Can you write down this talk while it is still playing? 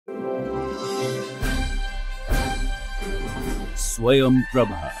Swayam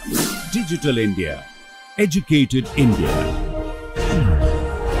Prabha. Digital India. Educated India.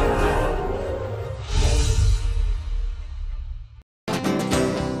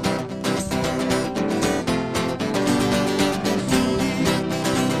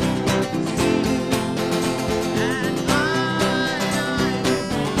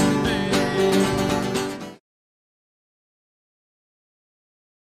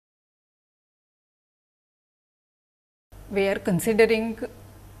 We are considering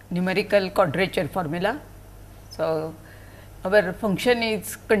numerical quadrature formula. So, our function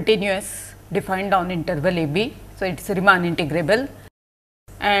is continuous defined on interval a b. So, it is Riemann integrable,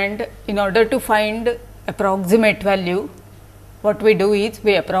 and in order to find approximate value, what we do is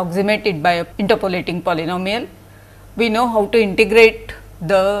we approximate it by interpolating polynomial. We know how to integrate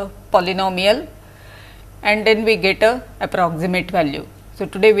the polynomial and then we get a approximate value. So,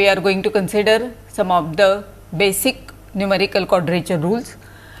 today we are going to consider some of the basic numerical quadrature rules,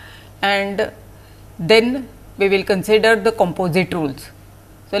 and then we will consider the composite rules.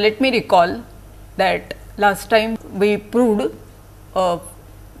 So, let me recall that last time we proved a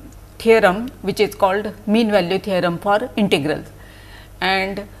theorem which is called mean value theorem for integrals,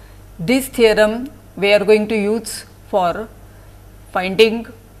 and this theorem we are going to use for finding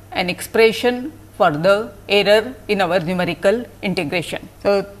an expression for the error in our numerical integration.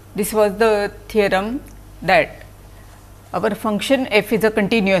 So, this was the theorem that our function f is a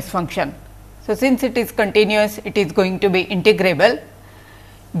continuous function. So, since it is continuous, it is going to be integrable.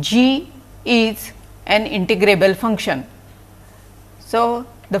 G is an integrable function. So,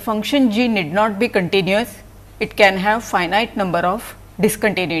 the function g need not be continuous, it can have finite number of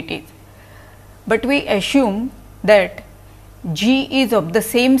discontinuities, but we assume that g is of the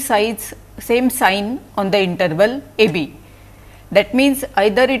same size, same sign on the interval a b. That means,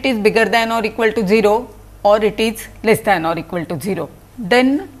 either it is bigger than or equal to 0 or it is less than or equal to 0.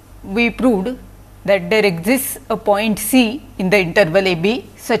 Then we proved that there exists a point C in the interval a b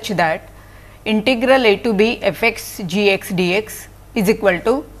such that integral a to b f x g x dx is equal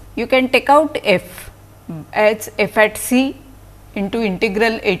to, you can take out f as f at C into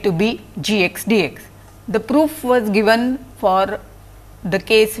integral a to b g x dx. The proof was given for the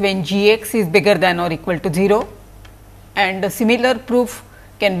case when g x is bigger than or equal to 0, and a similar proof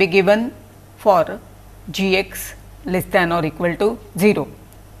can be given for g x less than or equal to 0.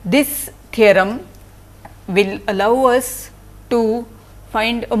 This theorem will allow us to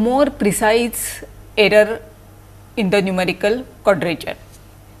find a more precise error in the numerical quadrature.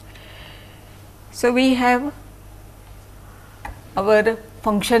 So, we have our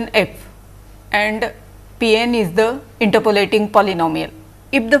function f and Pn is the interpolating polynomial.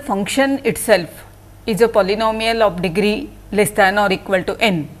 If the function itself is a polynomial of degree less than or equal to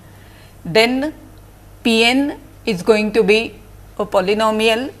n, then Pn is going to be a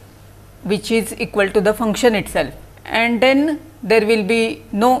polynomial which is equal to the function itself, and then there will be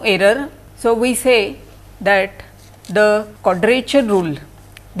no error. So, we say that the quadrature rule,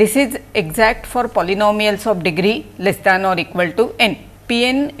 this is exact for polynomials of degree less than or equal to n.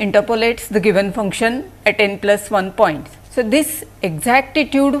 Pn interpolates the given function at n plus 1 points. So, this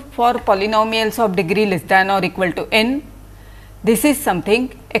exactitude for polynomials of degree less than or equal to n, this is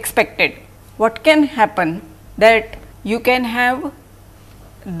something expected. What can happen that you can have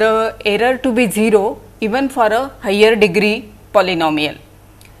the error to be 0 even for a higher degree polynomial.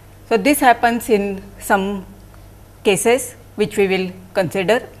 So, this happens in some cases which we will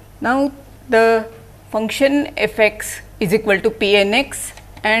consider. Now, the function f x is equal to p n x,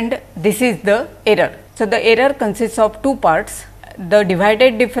 and this is the error. So, the error consists of two parts: the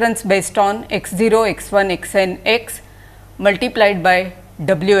divided difference based on x 0, x 1, x n x multiplied by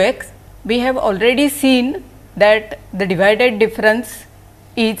w x. We have already seen that the divided difference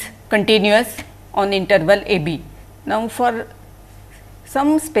is continuous on interval a b. Now, for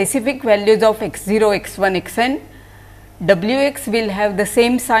some specific values of x 0, x 1, x n, w x will have the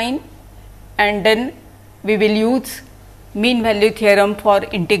same sign, and then we will use mean value theorem for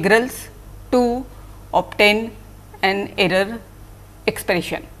integrals to obtain an error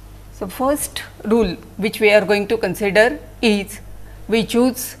expression. So, first rule which we are going to consider is we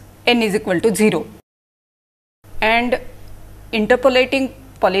choose n is equal to 0, and interpolating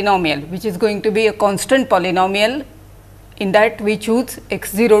polynomial which is going to be a constant polynomial, in that we choose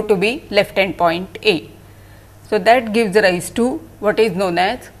x 0 to be left hand point a. So, that gives rise to what is known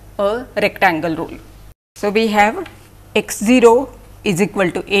as a rectangle rule. So, we have x 0 is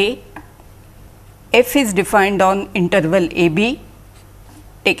equal to a, f is defined on interval a b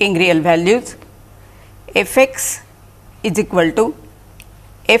taking real values, f x is equal to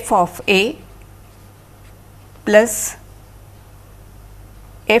f of a plus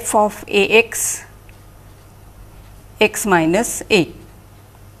f of a x x minus a.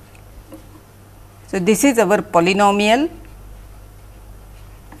 So, this is our polynomial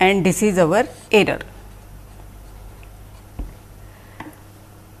and this is our error.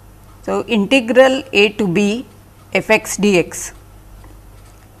 So, integral a to b f x dx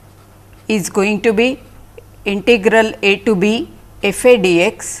is going to be integral a to b f a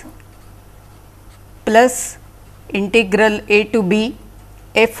dx plus integral a to b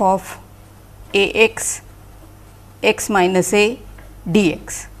f of a x x minus a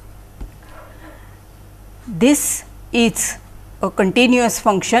dx. This is a continuous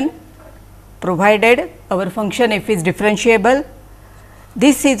function provided our function f is differentiable.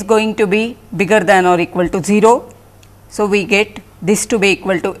 This is going to be bigger than or equal to 0. So, we get this to be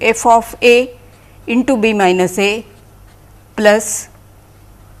equal to f of a into b minus a plus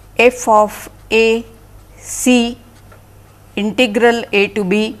f of a c integral a to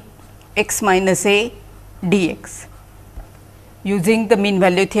b x minus a dx using the mean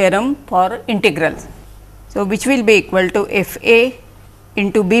value theorem for integrals. So, which will be equal to f a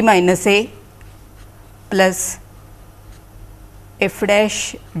into b minus a plus f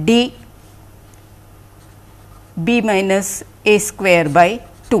dash d b minus a square by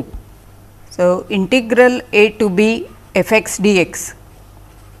 2. So, integral a to b f x dx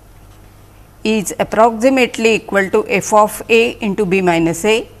is approximately equal to f of a into b minus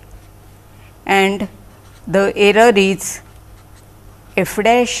a, and the error is f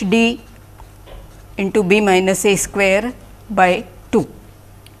dash d into b minus a square by 2.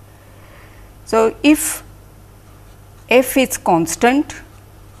 So, if f is constant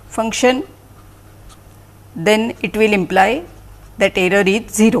function, then it will imply that error is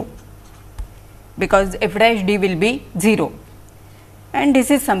 0, because f dash d will be 0, and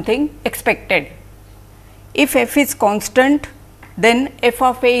this is something expected. If f is constant, then f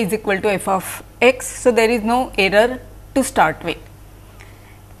of a is equal to f of x. So, there is no error to start with,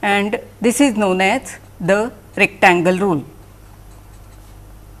 and this is known as the rectangle rule.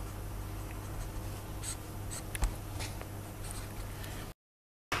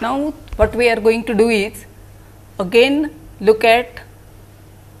 Now, what we are going to do is again look at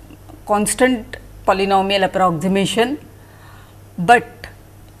constant polynomial approximation, but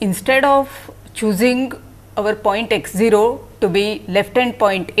instead of choosing our point x 0 to be left hand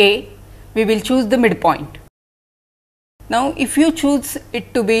point a, we will choose the midpoint. Now, if you choose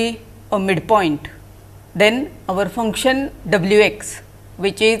it to be a midpoint, then our function w x,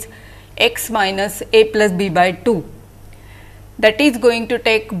 which is x minus a plus b by 2, that is going to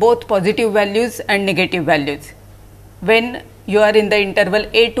take both positive values and negative values. When you are in the interval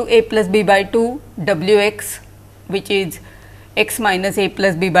a to a plus b by 2, w x, which is x minus a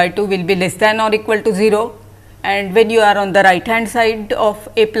plus b by 2, will be less than or equal to 0, and when you are on the right hand side of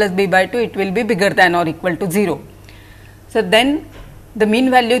a plus b by 2, it will be bigger than or equal to 0. So, then the mean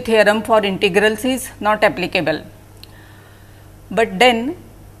value theorem for integrals is not applicable, but then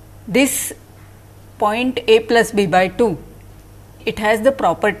this point a plus b by 2, it has the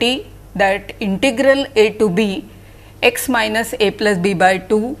property that integral a to b x minus a plus b by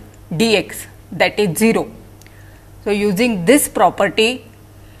 2 dx, that is 0. So, using this property,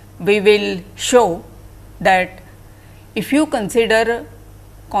 we will show that if you consider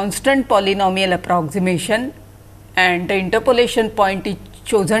constant polynomial approximation and the interpolation point is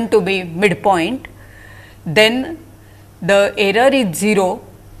chosen to be midpoint, then the error is 0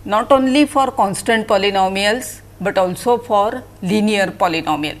 not only for constant polynomials, but also for linear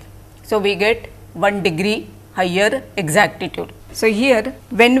polynomials. So, we get 1 degree higher exactitude. So, here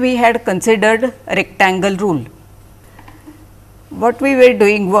when we had considered rectangle rule, what we were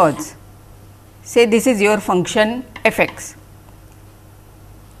doing was, say this is your function f x,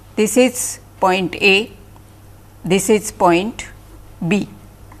 this is point A, this is point B,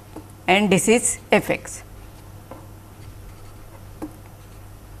 and this is f x.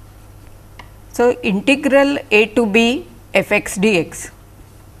 So, integral a to b f x dx,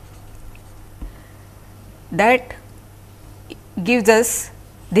 that gives us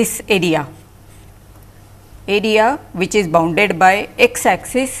this area which is bounded by x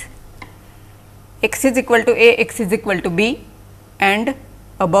axis, x is equal to a, x is equal to b, and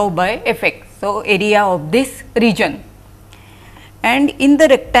above by f x. So, area of this region, and in the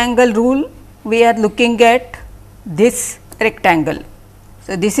rectangle rule we are looking at this rectangle.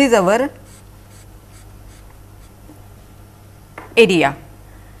 So, this is our area.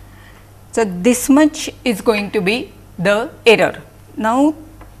 So, this much is going to be the error. Now,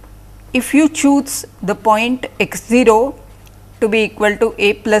 if you choose the point x 0 to be equal to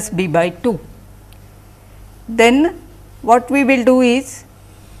a plus b by 2, then what we will do is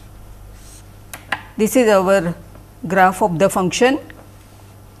this is our graph of the function.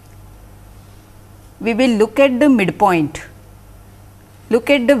 We will look at the midpoint, look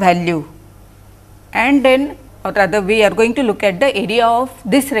at the value, and then, or rather we are going to look at the area of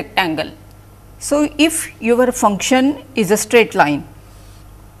this rectangle. So, if your function is a straight line,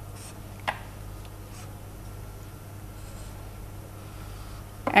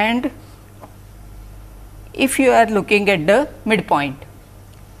 and if you are looking at the midpoint,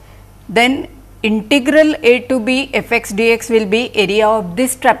 then integral a to b f x dx will be area of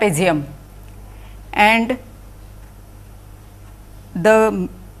this trapezium, and the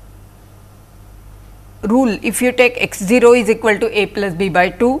rule, if you take x 0 is equal to a plus b by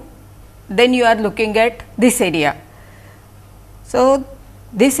 2, then you are looking at this area. So,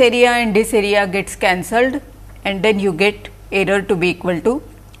 this area and this area gets cancelled, and then you get error to be equal to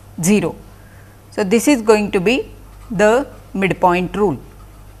 0. So, this is going to be the midpoint rule.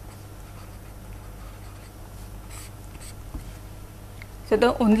 So,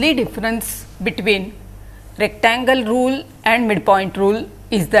 the only difference between rectangle rule and midpoint rule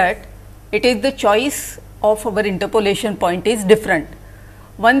is that it is the choice of our interpolation point is different.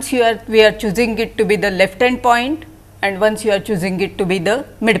 Once we are choosing it to be the left hand point, and once you are choosing it to be the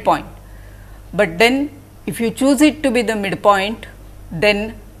midpoint. But then if you choose it to be the midpoint,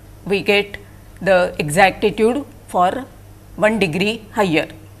 then we get the exactitude for 1 degree higher.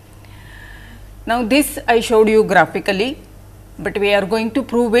 Now, this I showed you graphically, but we are going to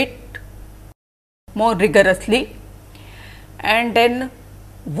prove it more rigorously, and then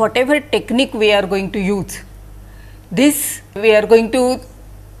whatever technique we are going to use, this we are going to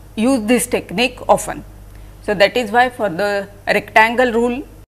use this technique often. So, that is why for the rectangle rule,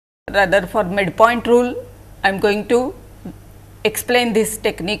 rather for midpoint rule, I am going to explain this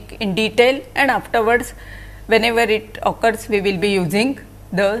technique in detail, and afterwards whenever it occurs we will be using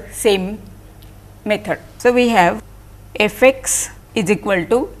the same method. So, we have f x is equal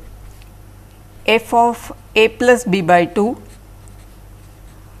to f of a plus b by 2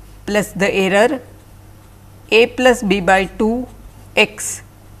 plus the error a plus b by 2 x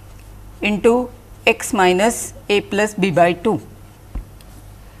into x minus a plus b by 2,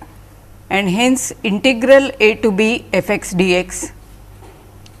 and hence integral a to b f x dx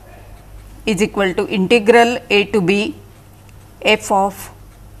is equal to integral a to b f of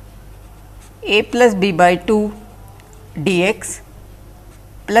a plus b by 2 dx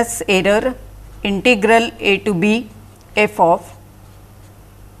plus error integral a to b f of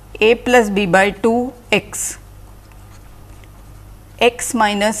a plus b by 2 x x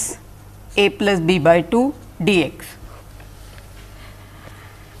minus a plus b by 2 dx.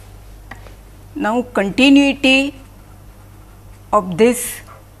 Now, continuity of this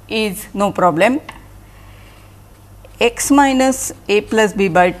is no problem. X minus a plus b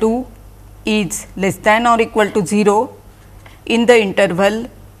by 2 is less than or equal to 0 in the interval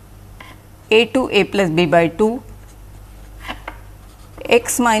a to a plus b by 2.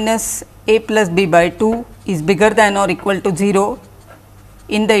 X minus a plus b by 2 is bigger than or equal to 0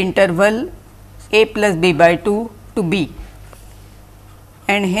 in the interval a plus b by 2 to b,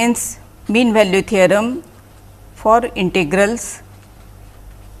 and hence mean value theorem for integrals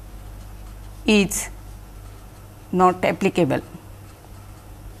is not applicable.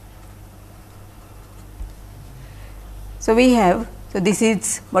 So, we have, so this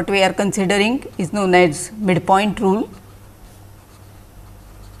is what we are considering is known as midpoint rule.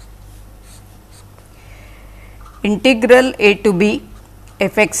 Integral a to b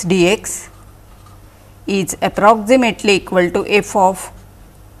f x dx is approximately equal to f of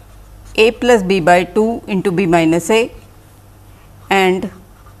a plus b by 2 into b minus a, and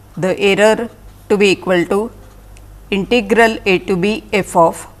the error to be equal to integral a to b f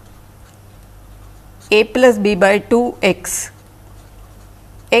of a plus b by 2 x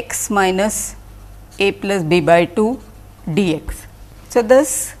x minus a plus b by 2 dx. So,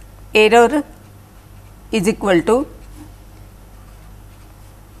 thus error is equal to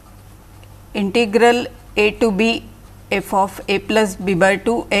integral a to b f of a plus b by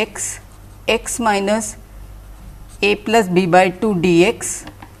 2 x x minus a plus b by 2 dx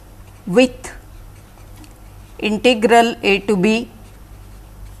with integral a to b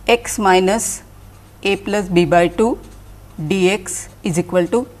x minus a plus b by 2 dx is equal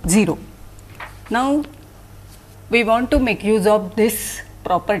to 0. Now, we want to make use of this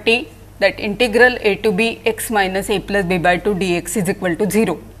property that integral a to b x minus a plus b by 2 dx is equal to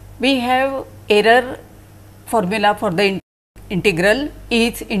 0. We have error formula for the integral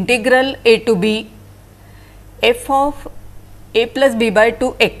is integral a to b f of a plus b by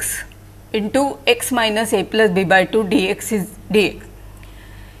 2 x into x minus a plus b by 2 dx is dx.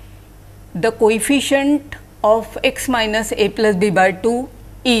 the coefficient of x minus a plus b by 2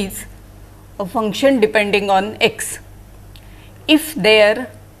 is a function depending on x. If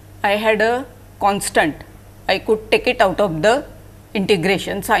there I had a constant, I could take it out of the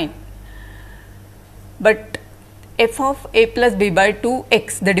integration sign, but f of a plus b by 2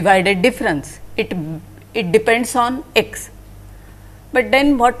 x, the divided difference, it depends on x. But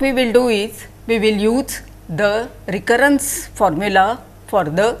then what we will do is, we will use the recurrence formula for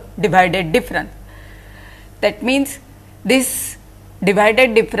the divided difference. That means, this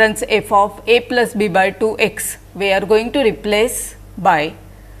divided difference f of a plus b by 2 x, we are going to replace by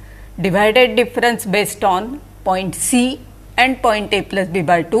divided difference based on point C and point a plus b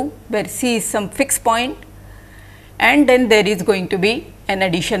by 2, where C is some fixed point, and then there is going to be an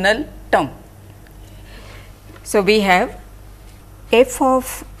additional term. So, we have f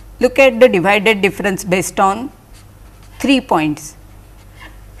of, look at the divided difference based on 3 points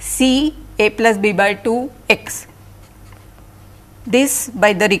C, a plus b by 2 x. This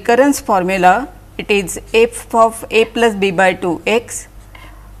by the recurrence formula, it is f of a plus b by 2 x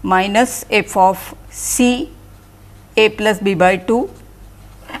minus f of C a plus b by 2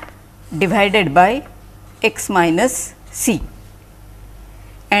 divided by x minus C,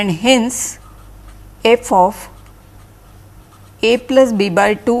 and hence f of a plus b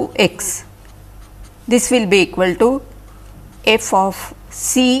by 2 x, this will be equal to f of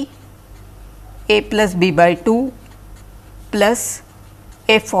C a plus b by 2 plus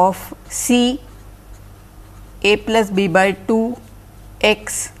f of C a plus b by 2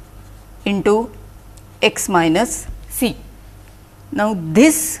 x into x minus C. Now,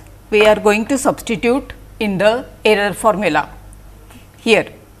 this we are going to substitute in the error formula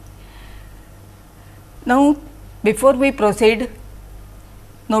here. Now, before we proceed,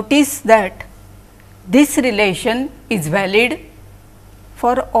 notice that this relation is valid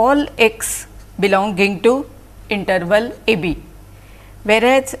for all x belonging to interval a b,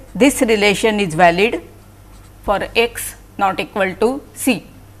 whereas this relation is valid for x not equal to c.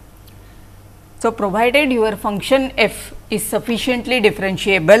 So, provided your function f is sufficiently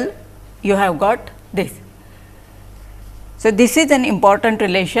differentiable, you have got this. So, this is an important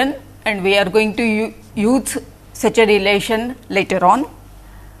relation, and we are going to use such a relation later on.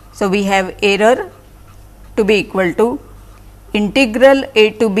 So, we have error to be equal to integral a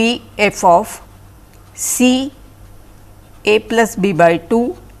to b f of c a plus b by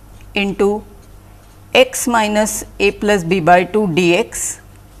 2 into x minus a plus b by 2 dx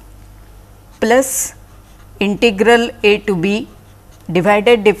plus integral a to b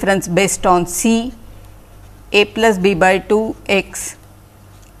divided difference based on c a plus b by 2 x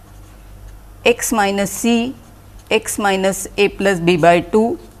x minus c x minus a plus b by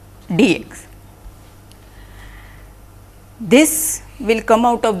 2 dx. This will come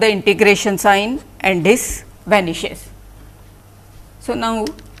out of the integration sign and this vanishes. So, now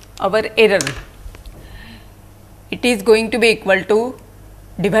our error, it is going to be equal to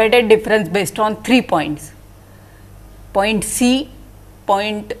divided difference based on 3 points, point C,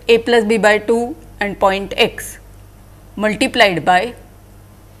 point a plus b by 2 and point x, multiplied by,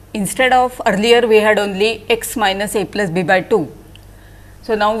 instead of earlier we had only x minus a plus b by 2.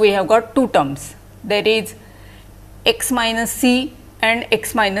 So, now we have got 2 terms, there is x minus c and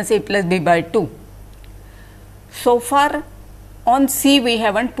x minus a plus b by 2. So far on C we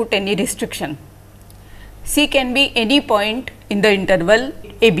have not put any restriction, C can be any point in the interval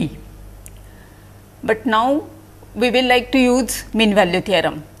a b, but now we will like to use mean value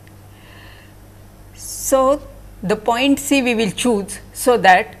theorem. So, the point C we will choose, so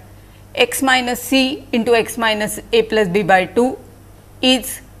that x minus c into x minus a plus b by 2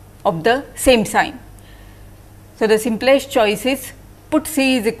 is of the same sign. So, the simplest choice is put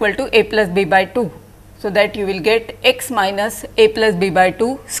c is equal to a plus b by 2. So, that you will get x minus a plus b by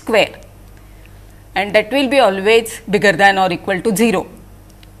 2 square, and that will be always bigger than or equal to 0.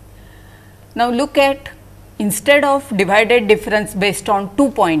 Now, look at, instead of divided difference based on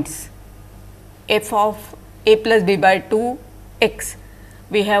 2 points f of a plus b by 2 x,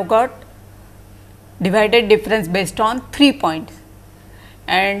 we have got divided difference based on 3 points,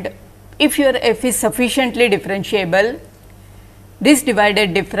 and if your f is sufficiently differentiable, this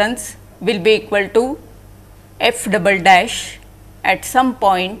divided difference will be equal to f double dash at some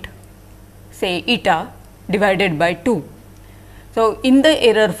point, say eta, divided by 2. So, in the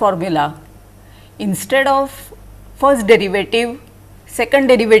error formula, instead of first derivative, second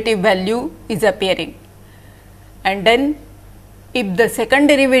derivative value is appearing, and then if the second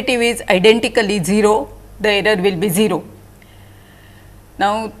derivative is identically 0, the error will be 0.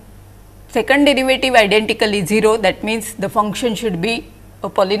 Now, second derivative identically 0, that means the function should be a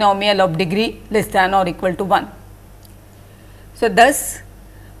polynomial of degree less than or equal to 1. So, thus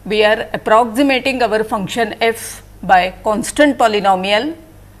we are approximating our function f by constant polynomial,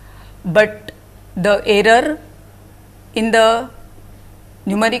 but the error in the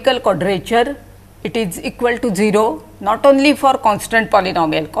numerical quadrature, it is equal to 0 not only for constant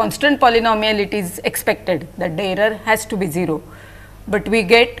polynomial it is expected that the error has to be 0, but we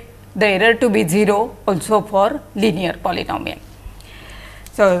get the error to be 0 also for linear polynomial.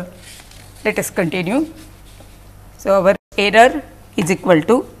 So, let us continue. So, our error is equal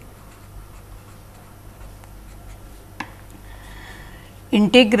to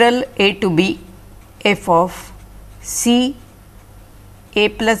integral a to b f of c a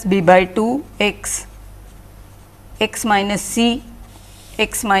plus b by 2 x minus c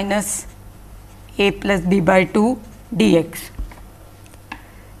x minus a plus b by 2 dx.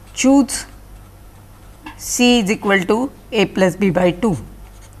 Choose c is equal to a plus b by 2.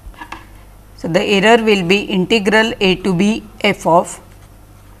 So, the error will be integral a to b f of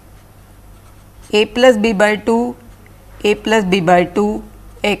a plus b by 2 a plus b by 2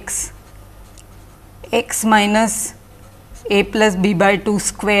 x minus a plus b by 2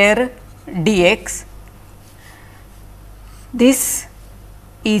 square dx. This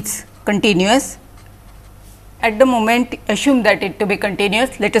is continuous. At the moment assume that it to be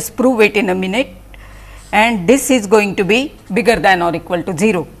continuous, let us prove it in a minute, and this is going to be bigger than or equal to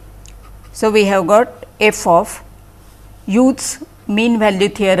 0. So, we have got f of use mean value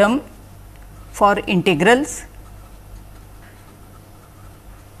theorem for integrals.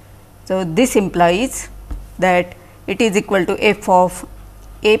 So, this implies that it is equal to f of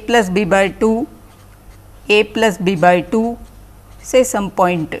a plus b by 2 a plus b by 2 say some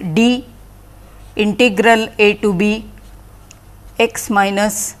point d integral a to b x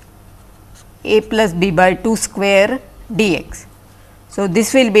minus a plus b by 2 square dx. So,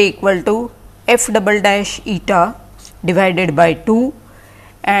 this will be equal to f double dash eta divided by 2,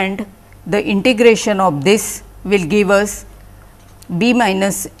 and the integration of this will give us b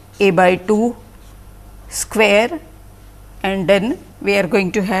minus a by 2 square, and then we are going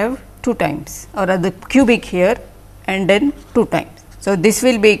to have 2 times or other cubic here and then 2 times. So, this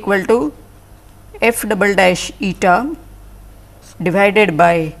will be equal to f double dash eta divided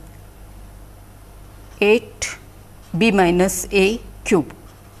by 8 b minus a cube.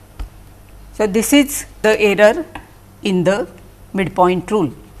 So, this is the error in the midpoint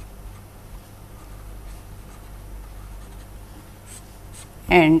rule,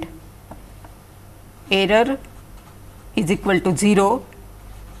 and error is equal to 0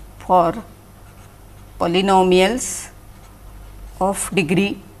 for polynomials of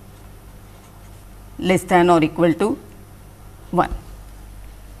degree less than or equal to 1.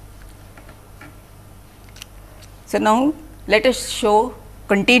 So, now let us show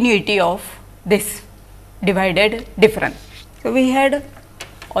continuity of this divided difference. So, we had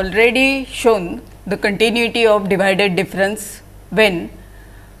already shown the continuity of divided difference when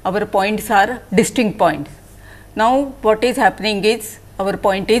our points are distinct points. Now, what is happening is our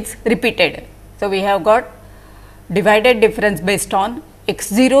point is repeated. So, we have got divided difference based on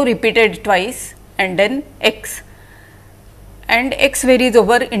x0 repeated twice and then x, and x varies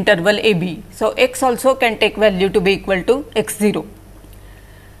over interval a b. So, x also can take value to be equal to x0.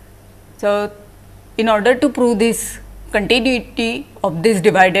 So, in order to prove this continuity of this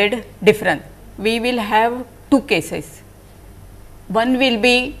divided difference, we will have 2 cases. One will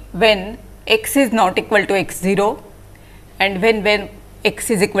be when x is not equal to x0 and when x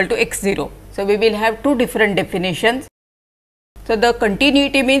is equal to x0. So, we will have 2 different definitions. So, the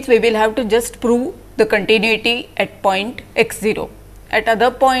continuity means we will have to just prove the continuity at point x0. At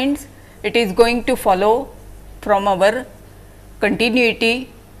other points, it is going to follow from our continuity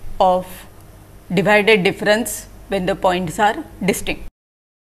of divided difference when the points are distinct.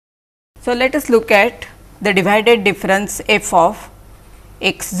 So, let us look at the divided difference f of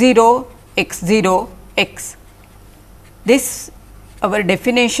x0, x0, x. This our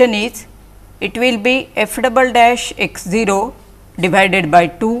definition is, it will be f double dash x0 divided by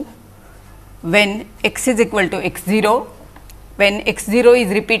 2 when x is equal to x0, when x0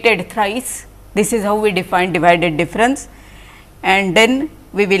 is repeated thrice. This is how we define divided difference, and then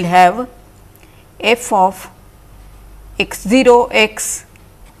we will have f of x0 x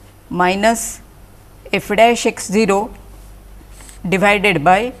minus f dash x0 divided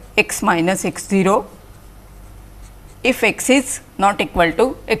by x minus x0 if x is not equal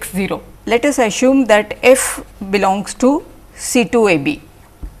to x0. Let us assume that f belongs to C2AB.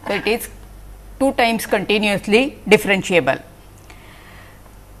 So, it is 2 times continuously differentiable.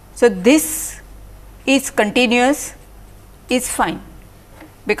 So, this is continuous is fine.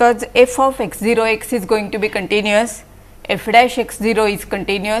 because f of x0x is going to be continuous, f dash x0 is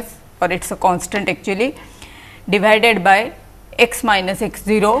continuous or it is a constant actually, divided by x minus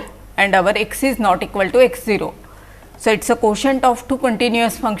x0 and our x is not equal to x0. So, it is a quotient of two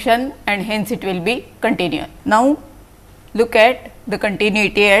continuous function and hence it will be continuous. Now, look at the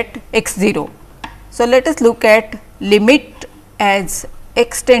continuity at x0. So, let us look at limit as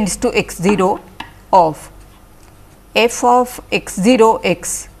x tends to x0 of f of x0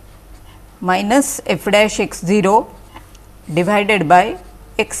 x minus f dash x0 divided by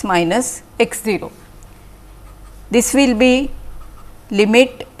x minus x0. This will be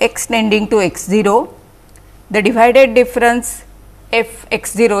limit x tending to x0. The divided difference f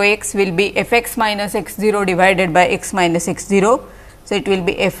x0 x will be f x minus x0 divided by x minus x0. So, it will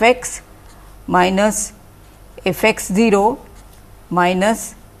be f x minus f x0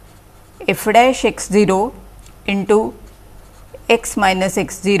 minus f dash x0 into x minus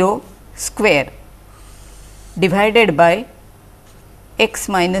x0 square divided by x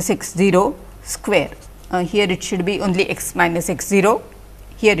minus x0 square. Here it should be only x minus x0,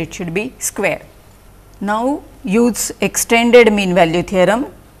 here it should be square. Now, use extended mean value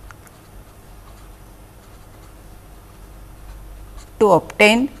theorem to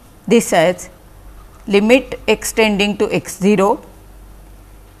obtain this as limit x tending to x0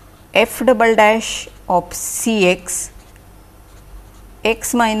 f double dash of c x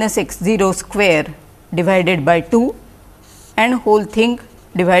x minus x0 square divided by 2 and whole thing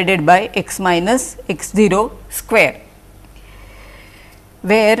divided by x minus x0 square,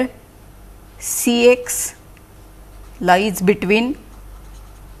 where c x lies between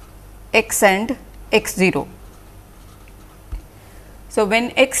x and x0. So,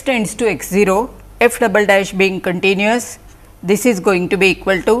 when x tends to x0, f double dash being continuous, this is going to be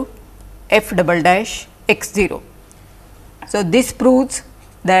equal to f double dash x0. So, this proves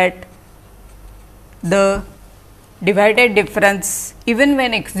that the divided difference even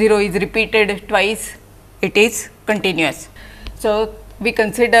when x0 is repeated twice, it is continuous. So, we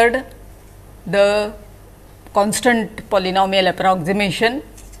considered the constant polynomial approximation.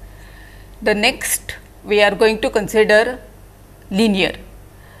 The next we are going to consider linear.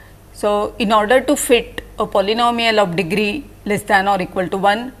 So, in order to fit a polynomial of degree less than or equal to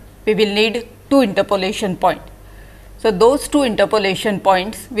 1, we will need two interpolation points. So, those two interpolation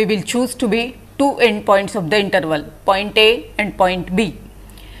points we will choose to be two endpoints of the interval, point A and point B,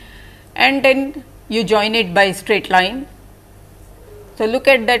 and then you join it by straight line. So, look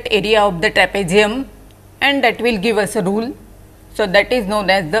at that area of the trapezium and that will give us a rule. So, that is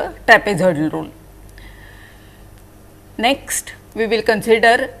known as the trapezoidal rule. Next, we will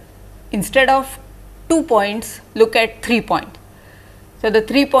consider instead of 2 points, look at 3 points. So, the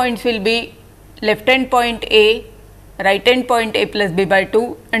 3 points will be left hand point A, right hand point A plus B by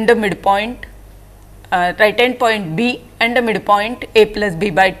 2 and the midpoint right hand point B and the midpoint A plus B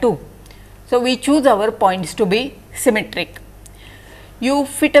by 2. So, we choose our points to be symmetric. You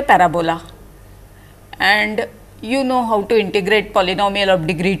fit a parabola and you know how to integrate polynomial of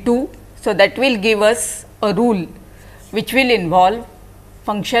degree 2. So, that will give us a rule which will involve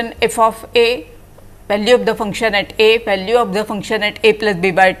function f of A, value of the function at A, value of the function at A plus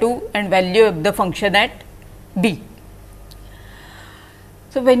B by 2 and value of the function at B.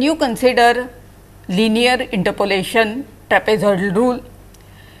 So, when you consider linear interpolation trapezoidal rule,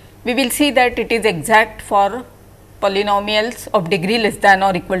 we will see that it is exact for polynomials of degree less than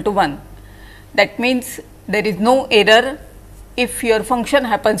or equal to 1. That means, there is no error if your function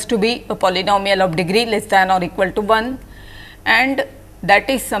happens to be a polynomial of degree less than or equal to 1, and that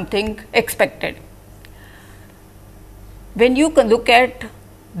is something expected. When you look at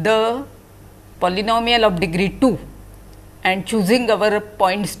the polynomial of degree 2 and choosing our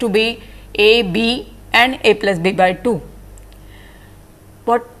points to be A, B and A plus B by 2,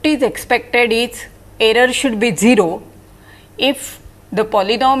 what is expected is error should be 0 if the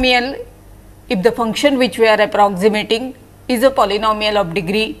polynomial, if the function which we are approximating is a polynomial of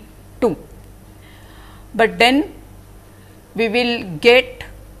degree 2. But then we will get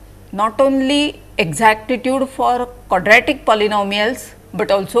not only exactitude for quadratic polynomials,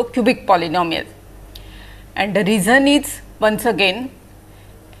 but also cubic polynomials. And the reason is, once again,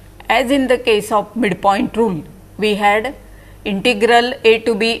 as in the case of midpoint rule, we had integral a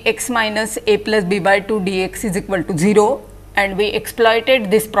to b x minus a plus b by 2 dx is equal to 0, and we exploited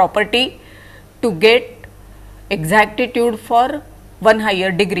this property to get exactitude for one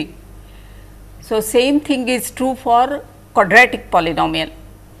higher degree. So, same thing is true for quadratic polynomial,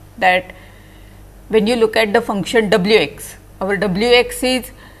 that when you look at the function w x, our w x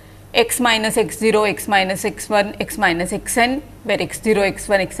is x minus x 0, x minus x 1, x minus x n, where x 0, x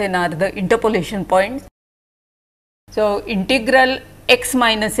 1, x n are the interpolation points. So, integral x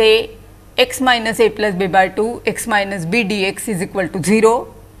minus a plus b by 2 x minus b dx is equal to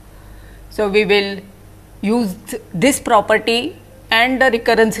 0. So, we will use this property and the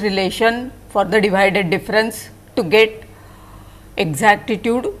recurrence relation for the divided difference to get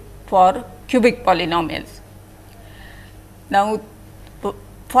exactitude for cubic polynomials. Now,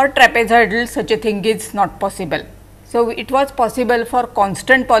 for trapezoidal such a thing is not possible. So, it was possible for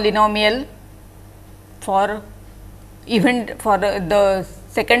constant polynomial, for even for the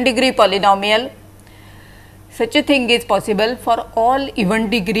second degree polynomial, such a thing is possible for all even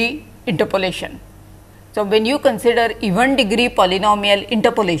degree interpolation. So, when you consider even degree polynomial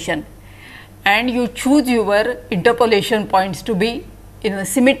interpolation and you choose your interpolation points to be in a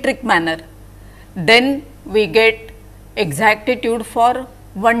symmetric manner, then we get exactitude for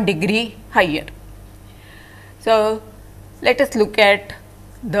 1 degree higher. So, let us look at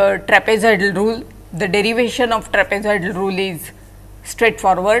the trapezoidal rule. The derivation of trapezoidal rule is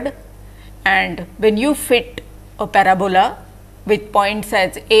straightforward, and when you fit a parabola with points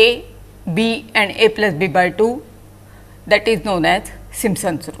as a, b and a plus b by 2, that is known as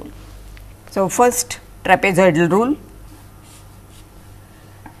Simpson's rule. So, first trapezoidal rule.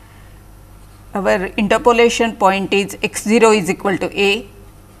 Our interpolation point is x 0 is equal to a,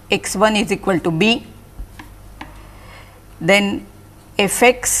 x 1 is equal to b, then f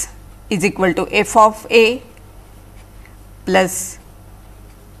x is equal to f of a plus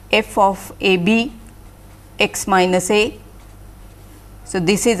f of a b x minus a. So,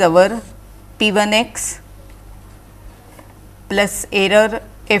 this is our p 1 x plus error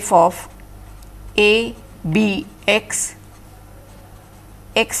f of a b x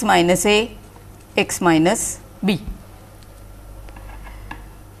x minus a x minus b.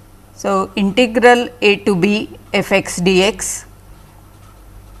 So, integral a to b f x dx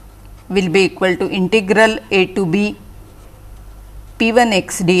will be equal to integral a to b p 1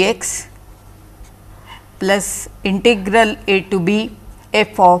 x dx plus integral a to b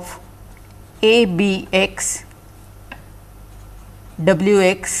f of a b x w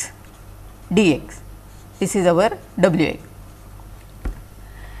x dx. This is our w x.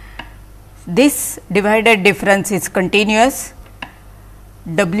 This divided difference is continuous.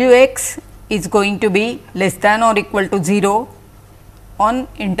 W x is going to be less than or equal to 0 on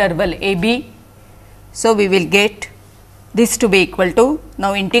interval a b. So, we will get this to be equal to,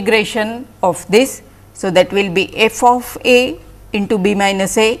 now integration of this. So, that will be f of a into b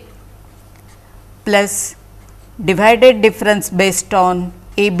minus a plus divided difference based on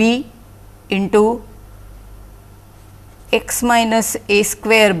a b into x minus a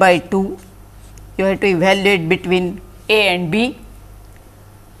square by 2. You have to evaluate between a and b,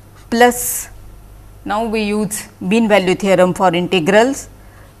 plus now we use mean value theorem for integrals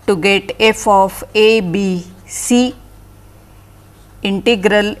to get f of a b c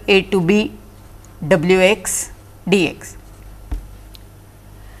integral a to b w x dx.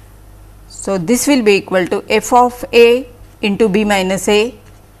 So, this will be equal to f of a into b minus a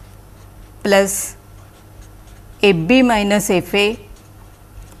plus a b minus f a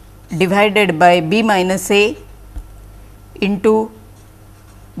divided by b minus a into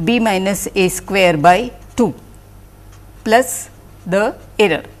b minus a square by 2 plus the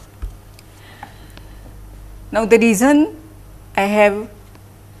error. Now, the reason I have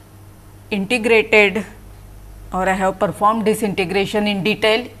integrated or I have performed this integration in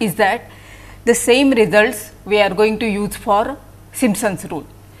detail is that the same results we are going to use for Simpson's rule.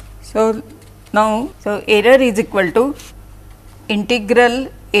 So, now, error is equal to integral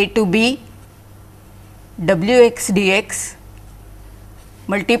a to b w x dx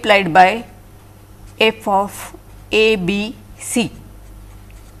multiplied by f of a b c.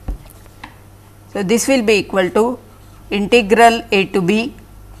 So, this will be equal to integral a to b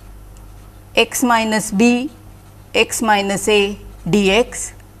x minus b x minus a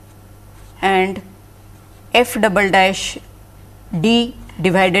dx and f double dash d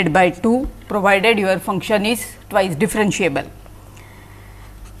divided by 2, provided your function is twice differentiable.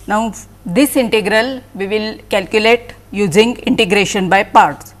 Now, this integral we will calculate using integration by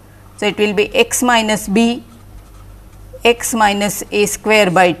parts. So, it will be x minus b x minus a square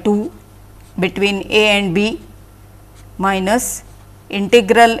by 2 between a and b minus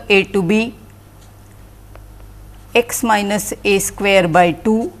integral a to b x minus a square by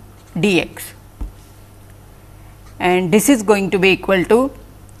 2 dx, and this is going to be equal to,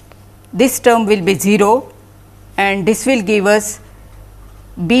 this term will be 0 and this will give us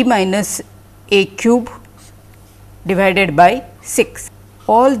b minus a cube divided by 6.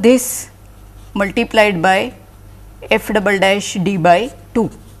 all this multiplied by f double dash d by 2,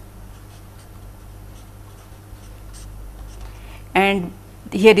 and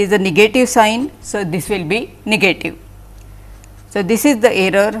here is a negative sign. So, this will be negative. So, this is the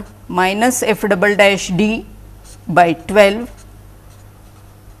error minus f double dash d by 12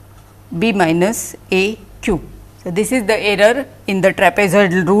 b minus a q. So, this is the error in the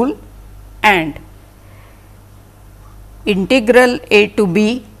trapezoidal rule, and integral a to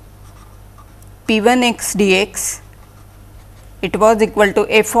b p1 x dx, it was equal to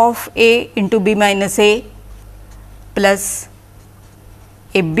f of a into b minus a plus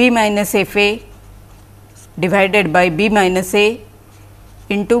f b minus f a divided by b minus a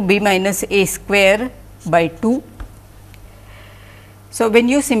into b minus a square by 2. So, when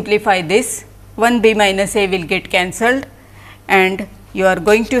you simplify this, 1 b minus a will get cancelled, and you are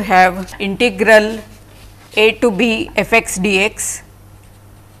going to have integral a to b f x dx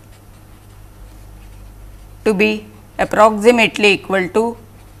to be approximately equal to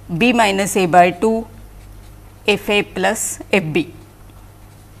b minus a by 2 f a plus f b.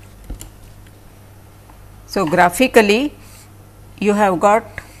 So, graphically you have got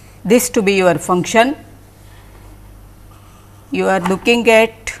this to be your function. You are looking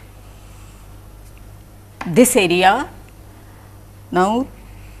at this area. Now,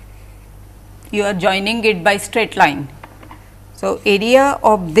 you are joining it by straight line. So, area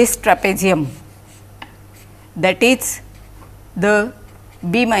of this trapezium, that is the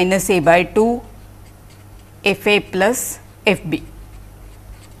b minus a by 2 f a plus f b,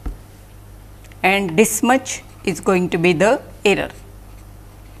 and this much is going to be the error.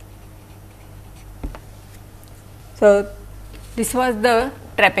 So, this was the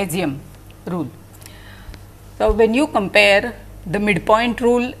trapezium rule. So, when you compare the midpoint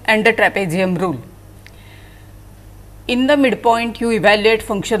rule and the trapezium rule, in the midpoint you evaluate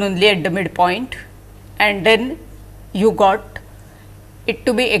function only at the midpoint, and then you got it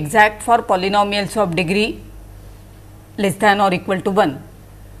to be exact for polynomials of degree less than or equal to 1.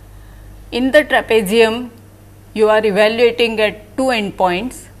 In the trapezium, you are evaluating at 2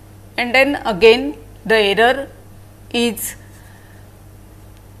 endpoints, and then again the error is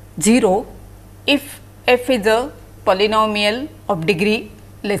 0 if f is a polynomial of degree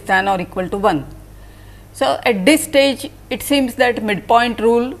less than or equal to 1. So, at this stage it seems that midpoint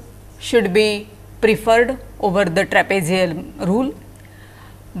rule should be preferred over the trapezium rule,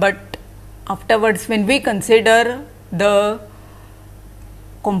 but afterwards when we consider the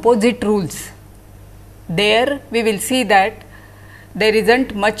composite rules, there we will see that there is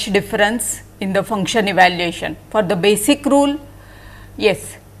not much difference in the function evaluation. For the basic rule,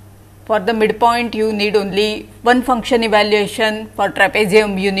 yes, for the midpoint you need only one function evaluation, for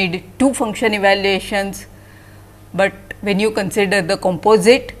trapezium you need 2 function evaluations, but when you consider the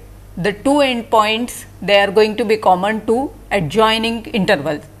composite, the 2 endpoints, they are going to be common to adjoining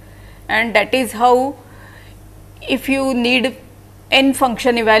intervals, and that is how if you need n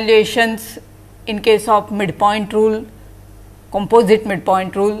function evaluations in case of midpoint rule, composite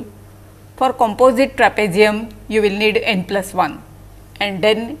midpoint rule, for composite trapezium you will need n plus 1, and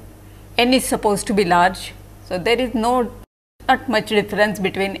then n is supposed to be large. So, there is not much difference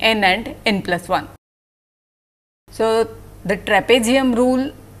between n and n plus 1. So, the trapezium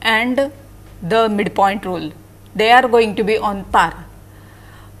rule and the midpoint rule, they are going to be on par.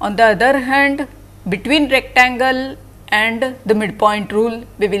 On the other hand, between rectangle and the midpoint rule,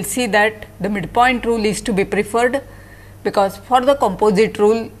 we will see that the midpoint rule is to be preferred, because for the composite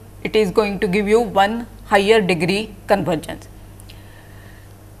rule it is going to give you 1 higher degree convergence.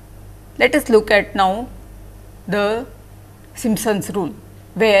 Let us look at now the Simpson's rule,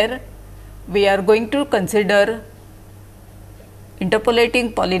 where we are going to consider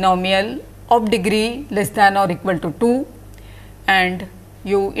interpolating polynomial of degree less than or equal to 2, and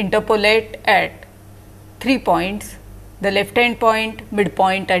you interpolate at 3 points, the left hand point,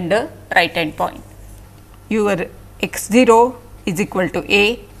 midpoint and the right hand point. Your x0 is equal to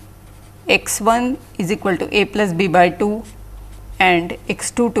a, x1 is equal to a plus b by 2, and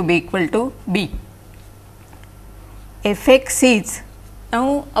x2 to be equal to b. Fx is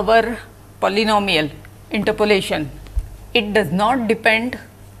now our polynomial interpolation. It does not depend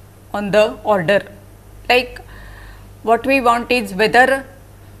on the order. Like what we want is whether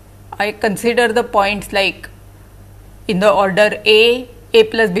I consider the points like in the order a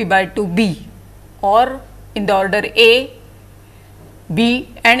plus b by 2 b, or in the order a, b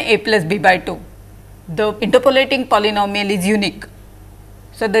and a plus b by 2. The interpolating polynomial is unique.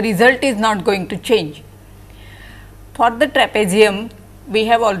 So, the result is not going to change. For the trapezium, we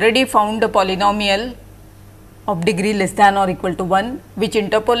have already found the polynomial of degree less than or equal to 1, which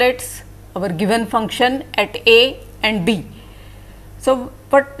interpolates our given function at a and b. So,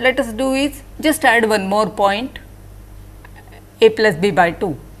 what let us do is just add one more point, a plus b by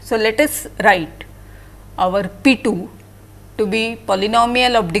 2. So, let us write our P2 to be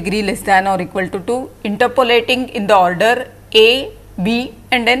polynomial of degree less than or equal to 2, interpolating in the order a, b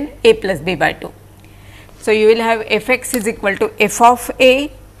and then a plus b by 2. So, you will have f x is equal to f of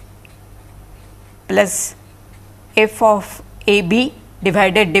a plus f of a b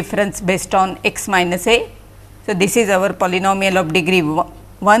divided difference based on x minus a. So, this is our polynomial of degree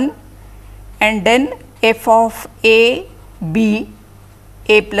 1 and then f of a b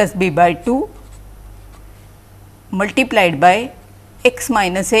a plus b by 2 multiplied by x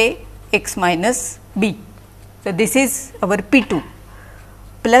minus a x minus b. So, this is our P2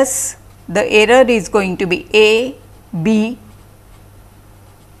 plus the error is going to be a b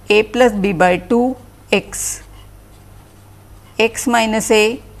a plus b by 2 x x minus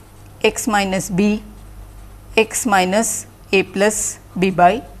a x minus b x minus a plus b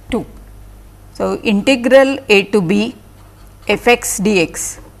by 2. So, integral a to b f x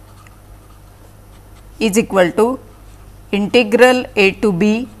dx is equal to integral a to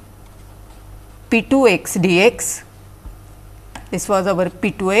b P2x dx. This was our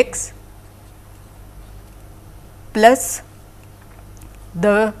P2x plus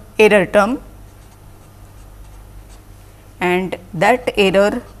the error term, and that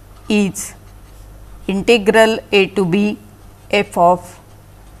error is integral a to b f of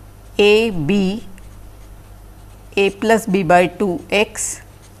a b a plus b by 2 x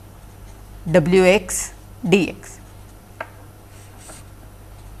w x dx.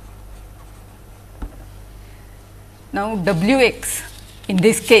 Now, w x in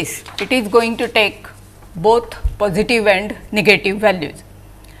this case it is going to take both positive and negative values.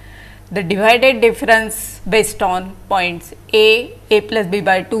 The divided difference based on points a plus b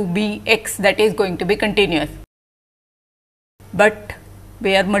by 2, b, x, that is going to be continuous, but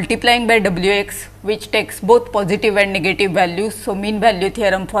we are multiplying by w x which takes both positive and negative values. So, mean value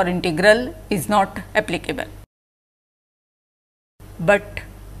theorem for integral is not applicable, but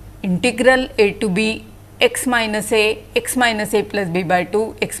integral a to b x minus a plus b by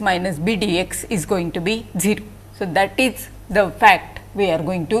 2 x minus b dx is going to be 0. So, that is the fact we are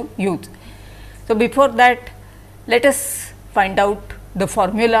going to use. So, before that let us find out the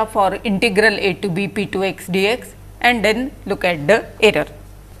formula for integral a to b P2x dx and then look at the error.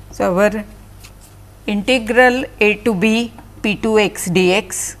 So, our integral a to b P2x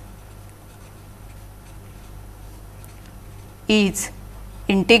dx is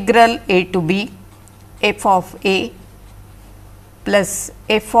integral a to b f of a plus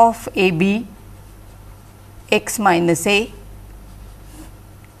f of a b x minus a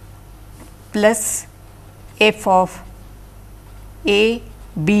plus f of a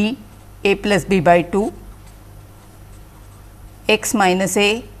b a plus b by 2 x minus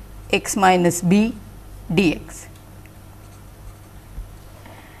a x minus b dx.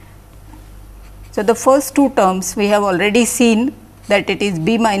 So, the first two terms we have already seen that it is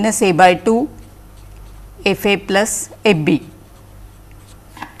b minus a by 2 f a plus f b.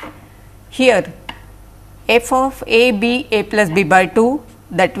 Here f of a b a plus b by 2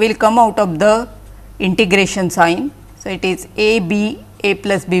 that will come out of the integration sign. So, it is a b a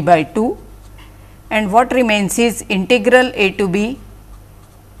plus b by 2 and what remains is integral a to b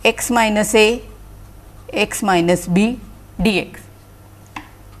x minus a x minus b dx.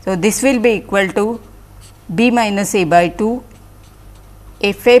 So, this will be equal to b minus a by 2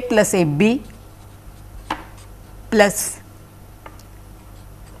 f a plus f b plus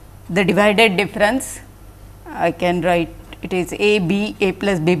the divided difference. I can write it is a b a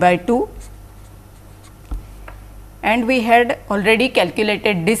plus b by 2 and we had already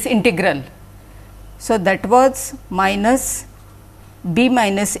calculated this integral. So, that was minus b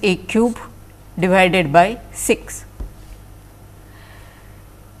minus a cube divided by 6.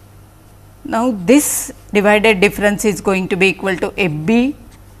 Now, this divided difference is going to be equal to f b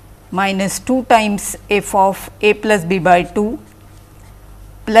minus 2 times f of a plus b by 2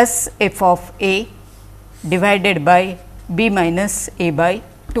 plus f of a divided by b minus a by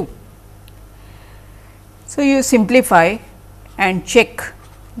 2. So, you simplify and check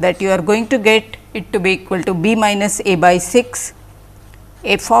that you are going to get it to be equal to b minus a by 6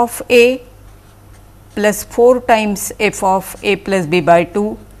 f of a plus 4 times f of a plus b by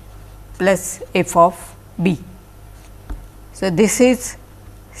 2 plus f of b. So, this is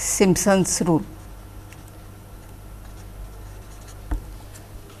Simpson's rule.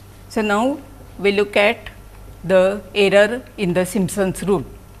 So, now we look at the error in the Simpson's rule.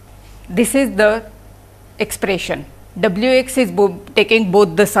 This is the expression. Wx is taking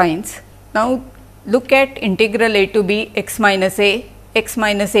both the signs. Now, look at integral a to b x minus a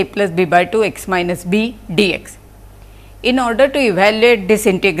plus b by 2 x minus b dx. In order to evaluate this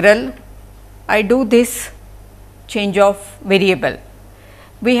integral, I do this change of variable.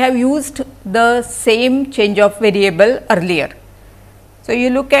 We have used the same change of variable earlier. So,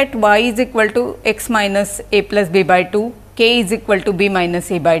 you look at y is equal to x minus a plus b by 2, k is equal to b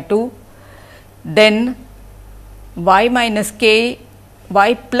minus a by 2, then y minus k,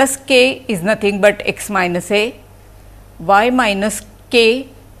 y plus k is nothing but x minus a, y minus k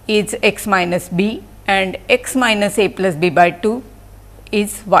is x minus b, and x minus a plus b by 2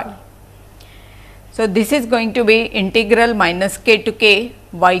 is y. So, this is going to be integral minus k to k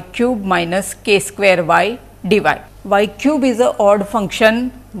y cube minus k square y dy. Y cube is a odd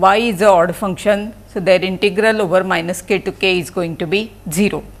function, y is a odd function. So, their integral over minus k to k is going to be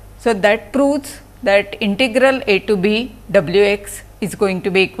 0. So, that proves that integral a to b wx is going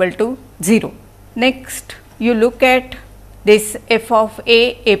to be equal to 0. Next, you look at this f of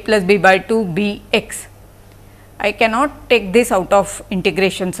a plus b by 2 bx. I cannot take this out of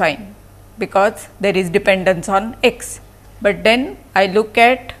integration sign because there is dependence on x, but then I look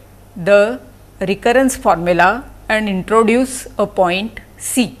at the recurrence formula and introduce a point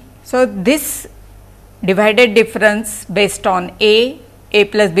c. So, this divided difference based on a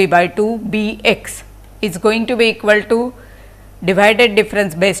plus b by 2 bx is going to be equal to divided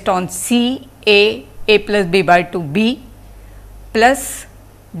difference based on c a plus b by 2 b plus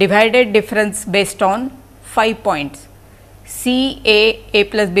divided difference based on 5 points c a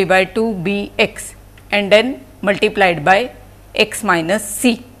plus b by 2 bx and then multiplied by x minus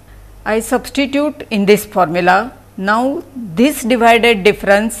c. I substitute in this formula. Now, this divided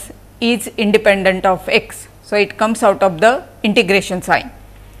difference is independent of x. So, it comes out of the integration sign,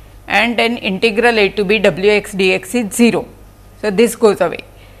 and then integral a to b wx dx is 0. So, this goes away.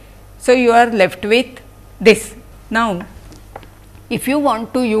 So, you are left with this. Now, if you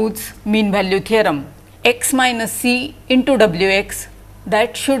want to use mean value theorem, x minus c into wx,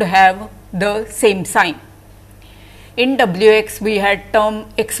 that should have the same sign. In wx we had term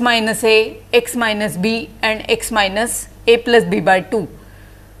x minus a, x minus b and x minus a plus b by 2.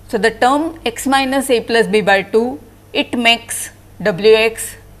 So, the term x minus a plus b by 2, it makes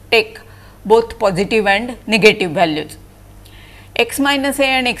wx take both positive and negative values. X minus a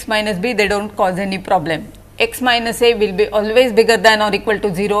and x minus b, they do not cause any problem. X minus a will be always bigger than or equal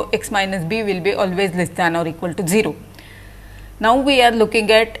to 0, x minus b will be always less than or equal to 0. Now, we are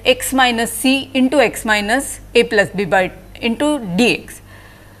looking at x minus c into x minus a plus b by into dx.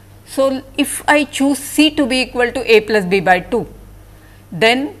 So, if I choose c to be equal to a plus b by 2,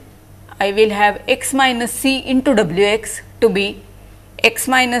 then I will have x minus c into wx to be x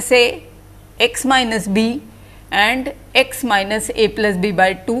minus a, x minus b and x minus a plus b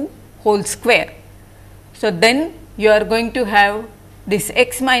by 2 whole square. So, then you are going to have this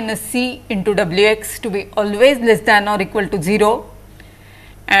x minus c into wx to be always less than or equal to 0,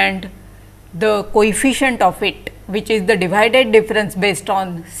 and the coefficient of it, which is the divided difference based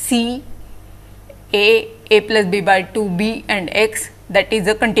on c a plus b by 2 b and x, that is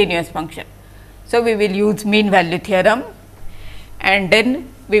a continuous function. So, we will use mean value theorem, and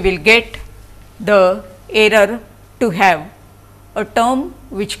then we will get the error to have a term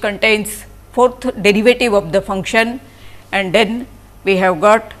which contains fourth derivative of the function, and then we have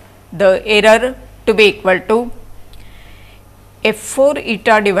got the error to be equal to f4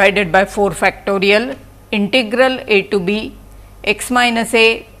 eta divided by 4 factorial integral a to b x minus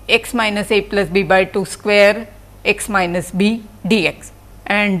a plus b by 2 square x minus b dx.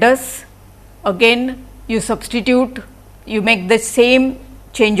 And thus again you substitute, you make the same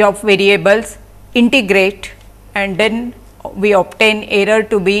change of variables, integrate, and then we obtain error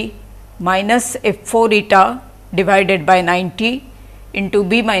to be minus f4 eta divided by 90 into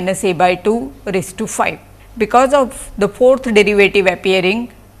b minus a by 2 raised to 5. Because of the fourth derivative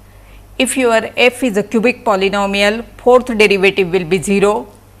appearing, if your f is a cubic polynomial, fourth derivative will be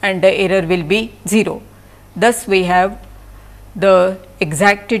 0 and the error will be 0. Thus, we have the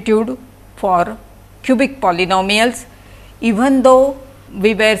exactitude for cubic polynomials, even though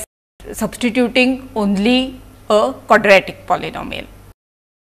we were substituting only a quadratic polynomial.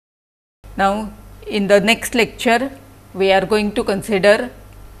 Now, in the next lecture, we are going to consider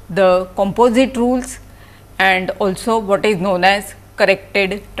the composite rules and also what is known as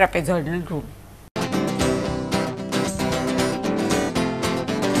corrected trapezoidal rule.